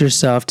subject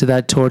yourself to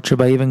that torture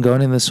by even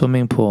going in the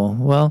swimming pool?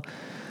 Well,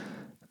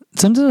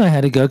 sometimes I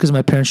had to go because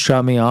my parents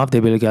dropped me off.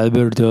 They'd be like,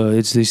 Alberto,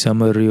 it's the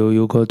summer.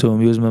 You go to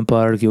amusement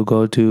park. You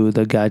go to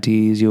the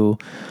Gattis. You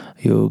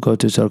go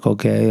to Circle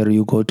K, or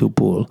you go to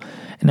pool.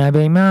 And I'd be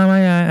like, Mom,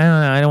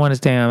 I don't want to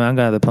stay. I'm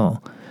going to the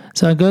pool.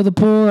 So I go to the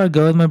pool. I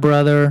go with my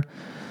brother.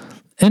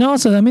 And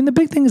also, the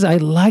big thing is I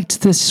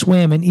liked to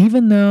swim. And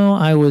even though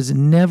I was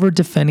never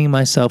defending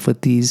myself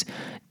with these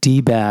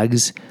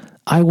D-bags,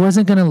 I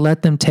wasn't going to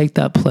let them take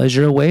that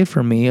pleasure away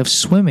from me of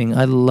swimming.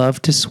 I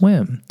love to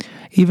swim.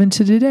 Even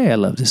to today, I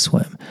love to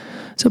swim.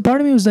 So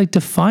part of me was like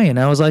defiant.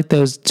 I was like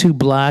those two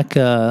black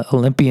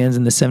Olympians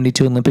in the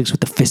 72 Olympics with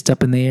the fist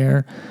up in the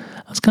air.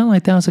 I was kind of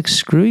like that. I was like,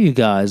 screw you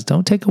guys.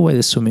 Don't take away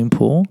the swimming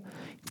pool.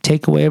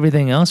 Take away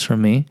everything else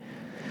from me.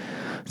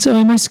 So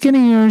in my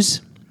skinny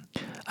years,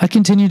 I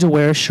continued to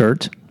wear a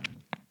shirt.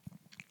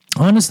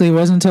 Honestly, it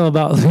wasn't until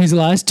about these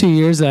last 2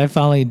 years that I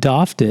finally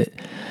doffed it.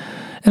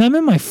 And I'm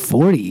in my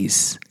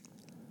 40s.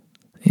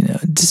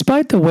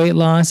 Despite the weight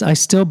loss, I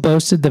still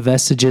boasted the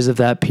vestiges of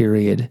that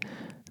period.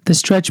 The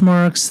stretch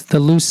marks, the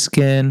loose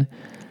skin,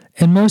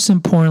 and most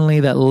importantly,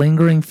 that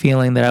lingering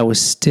feeling that I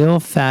was still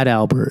Fat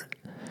Albert,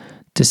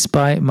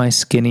 despite my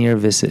skinnier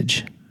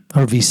visage,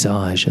 or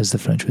visage, as the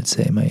French would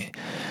say,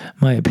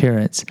 my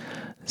appearance.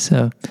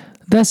 So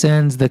thus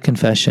ends the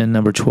confession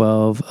number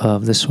 12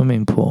 of the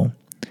swimming pool.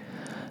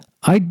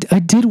 I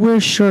did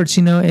wear shirts,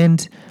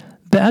 and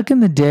back in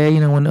the day,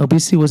 when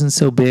obesity wasn't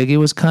so big, it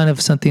was kind of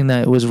something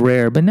that was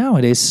rare. But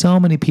nowadays, so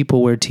many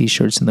people wear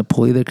T-shirts in the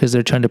pool, either because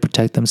they're trying to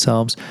protect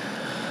themselves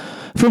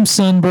from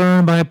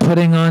sunburn by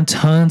putting on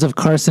tons of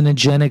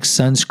carcinogenic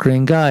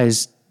sunscreen.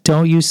 Guys,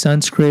 don't use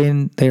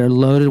sunscreen. They are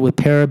loaded with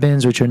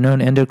parabens, which are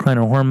known endocrine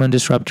or hormone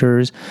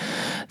disruptors.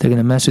 They're going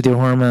to mess with your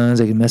hormones.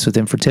 They can mess with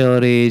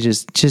infertility.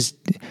 Just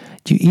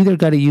you either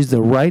got to use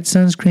the right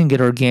sunscreen,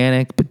 get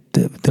organic, but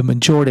the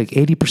majority,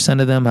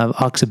 80% of them have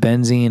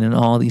oxybenzene and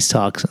all these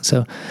toxins.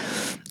 So,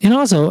 and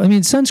also,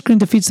 sunscreen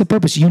defeats the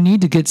purpose. You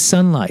need to get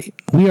sunlight.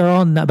 We are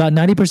all, about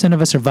 90%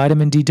 of us are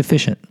vitamin D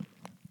deficient.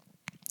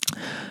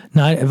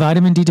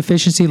 Vitamin D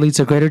deficiency leads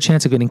to a greater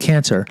chance of getting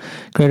cancer,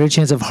 greater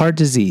chance of heart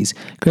disease,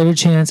 greater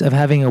chance of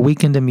having a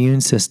weakened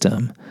immune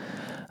system,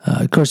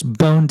 of course,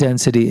 bone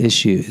density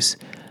issues.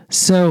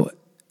 So,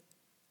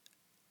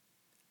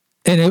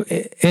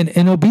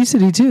 and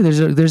obesity too.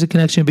 There's a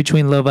connection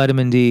between low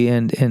vitamin D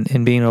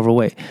and being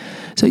overweight.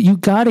 So you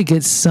got to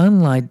get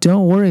sunlight.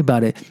 Don't worry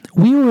about it.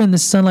 We were in the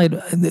sunlight.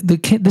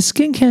 The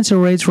skin cancer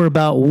rates were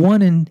about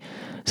 1 in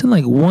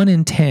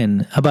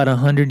 10 about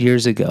 100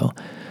 years ago.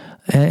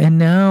 And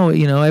now,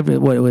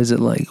 what was it,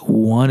 like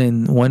 1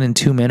 in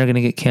 2 men are going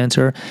to get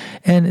cancer.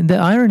 And the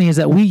irony is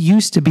that we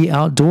used to be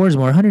outdoors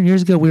more. 100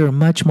 years ago, we were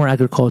much more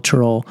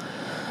agricultural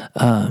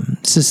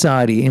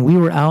society, and we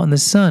were out in the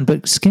sun,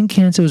 but skin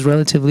cancer was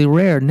relatively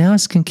rare. Now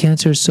skin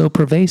cancer is so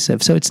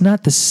pervasive. So it's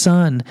not the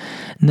sun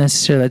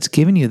necessarily that's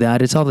giving you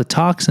that. It's all the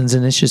toxins,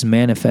 and it's just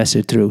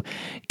manifested through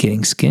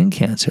getting skin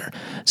cancer.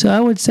 So I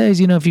would say, if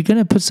you're going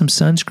to put some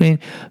sunscreen,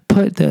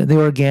 put the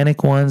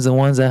organic ones, the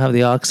ones that have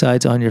the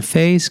oxides on your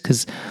face,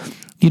 because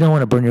you don't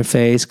want to burn your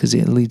face because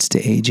it leads to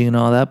aging and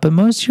all that. But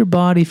most of your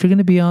body, if you're going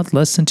to be out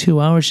less than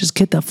 2 hours, just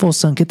get that full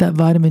sun, get that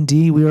vitamin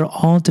D. We are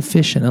all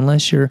deficient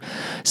unless you're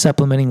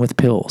supplementing with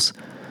pills.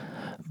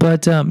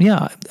 But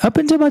up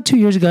until about 2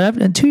 years ago,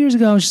 and 2 years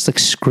ago, I was just like,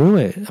 screw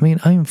it.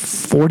 I'm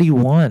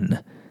 41.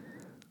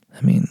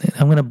 I'm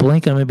going to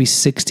blink. I'm going to be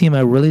 60. Am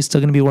I really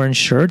still going to be wearing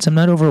shirts? I'm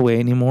not overweight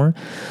anymore.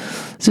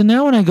 So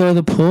now when I go to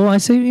the pool, I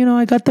say,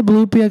 I got the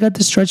bloopy, I got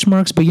the stretch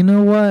marks, but you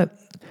know what?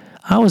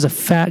 I was a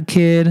fat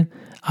kid.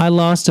 I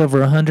lost over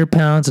 100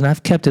 pounds, and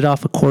I've kept it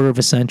off a quarter of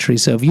a century.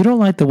 So if you don't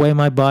like the way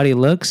my body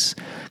looks,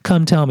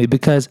 come tell me,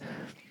 because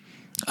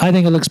I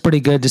think it looks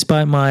pretty good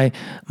despite my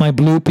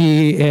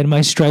bloopy and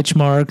my stretch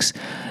marks.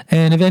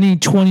 And if any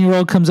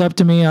 20-year-old comes up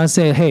to me, I'll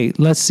say, hey,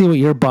 let's see what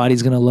your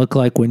body's going to look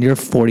like when you're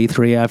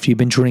 43 after you've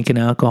been drinking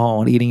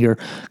alcohol and eating your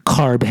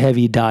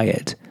carb-heavy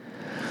diet.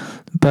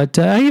 But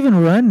I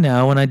even run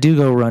now. When I do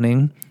go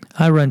running,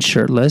 I run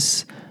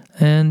shirtless.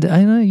 And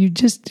I know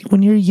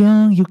when you're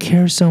young, you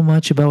care so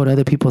much about what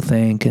other people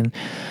think. And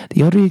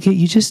the older you get,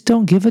 you just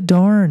don't give a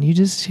darn.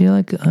 You're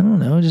like, I don't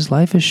know, just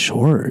life is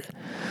short.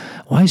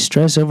 Why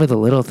stress over the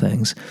little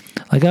things?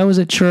 Like I was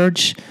at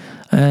church,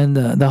 and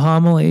the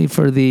homily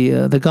for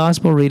the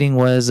gospel reading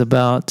was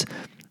about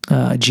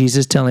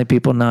Jesus telling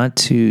people not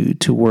to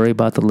worry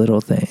about the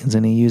little things.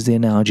 And he used the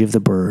analogy of the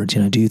birds.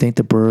 Do you think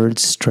the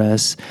birds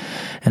stress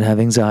and have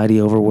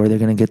anxiety over where they're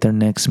going to get their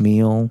next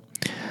meal?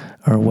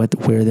 Or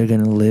where they're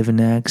going to live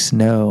next?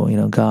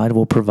 No, God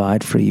will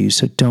provide for you.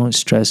 So don't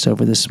stress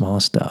over the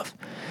small stuff.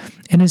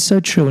 And it's so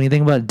true. When you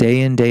think about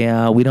day in, day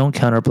out, we don't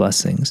count our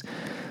blessings.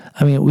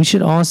 I mean, we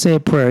should all say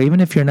a prayer. Even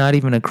if you're not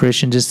even a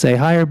Christian, just say,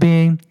 higher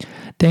being,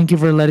 thank you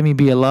for letting me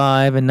be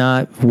alive and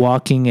not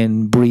walking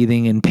and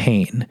breathing in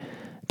pain.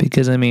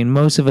 Because,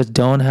 most of us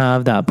don't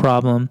have that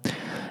problem.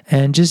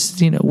 And just,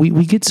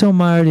 we get so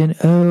mired in,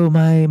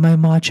 my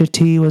matcha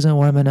tea wasn't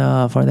warm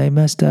enough, or they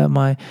messed up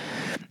my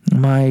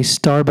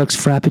Starbucks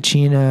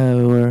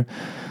Frappuccino, or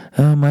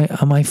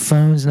my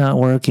phone's not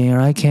working,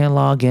 or I can't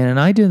log in. And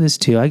I do this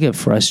too. I get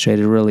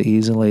frustrated really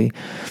easily.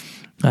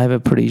 I'm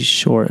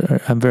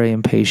very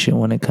impatient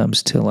when it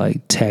comes to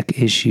like tech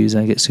issues.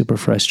 I get super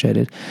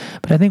frustrated.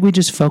 But I think we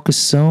just focus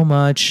so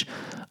much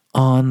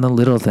on the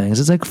little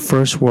things. It's like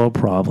first world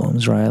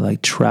problems, right?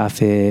 Like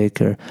traffic,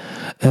 or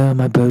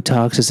my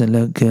Botox doesn't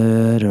look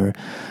good, or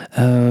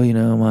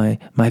my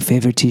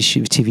favorite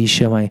TV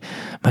show, my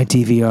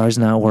DVR is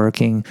not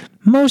working.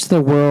 Most of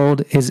the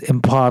world is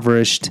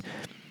impoverished,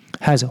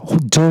 has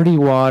dirty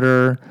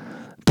water,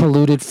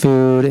 polluted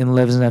food, and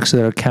lives next to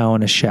their cow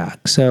in a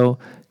shack. So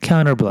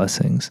count our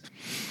blessings.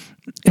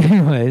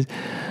 Anyways,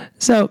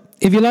 so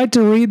if you'd like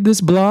to read this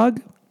blog,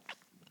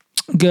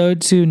 go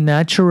to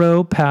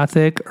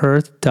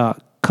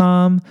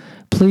naturopathicearth.com.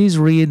 Please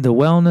read the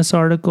wellness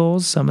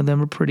articles. Some of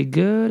them are pretty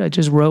good. I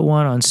just wrote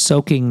one on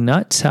soaking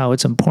nuts, how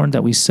it's important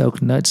that we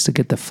soak nuts to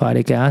get the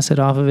phytic acid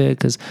off of it,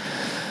 because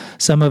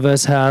some of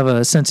us have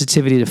a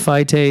sensitivity to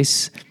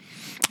phytase,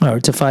 or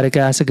to phytic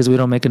acid, because we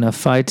don't make enough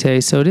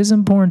phytase. So it is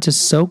important to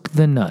soak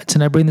the nuts.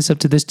 And I bring this up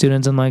to the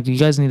students. I'm like, you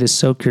guys need to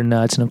soak your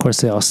nuts. And of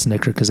course, they all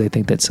snicker because they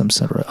think that's some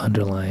sort of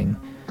underlying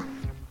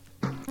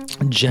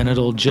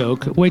genital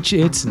joke, which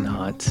it's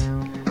not.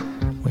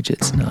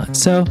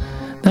 So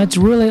that's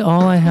really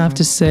all I have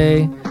to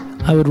say.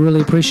 I would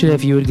really appreciate it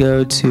if you would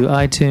go to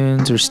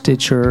iTunes or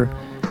Stitcher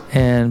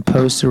and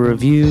post a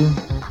review.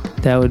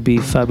 That would be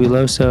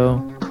fabuloso.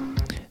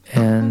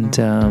 And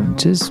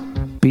just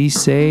be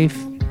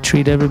safe,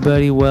 treat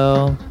everybody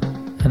well,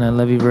 and I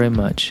love you very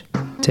much.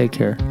 Take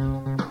care.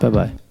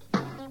 Bye-bye.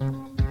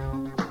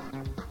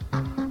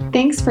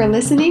 Thanks for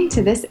listening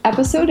to this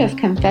episode of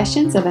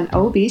Confessions of an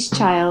Obese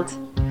Child.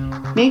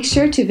 Make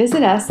sure to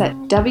visit us at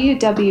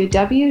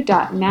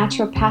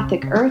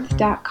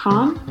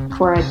www.naturopathicearth.com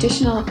for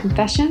additional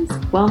confessions,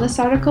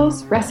 wellness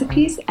articles,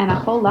 recipes, and a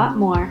whole lot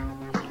more.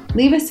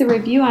 Leave us a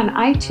review on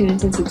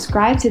iTunes and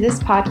subscribe to this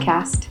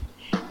podcast.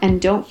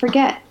 And don't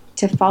forget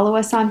to follow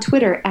us on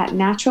Twitter at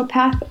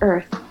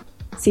naturopathearth.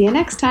 See you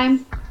next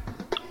time.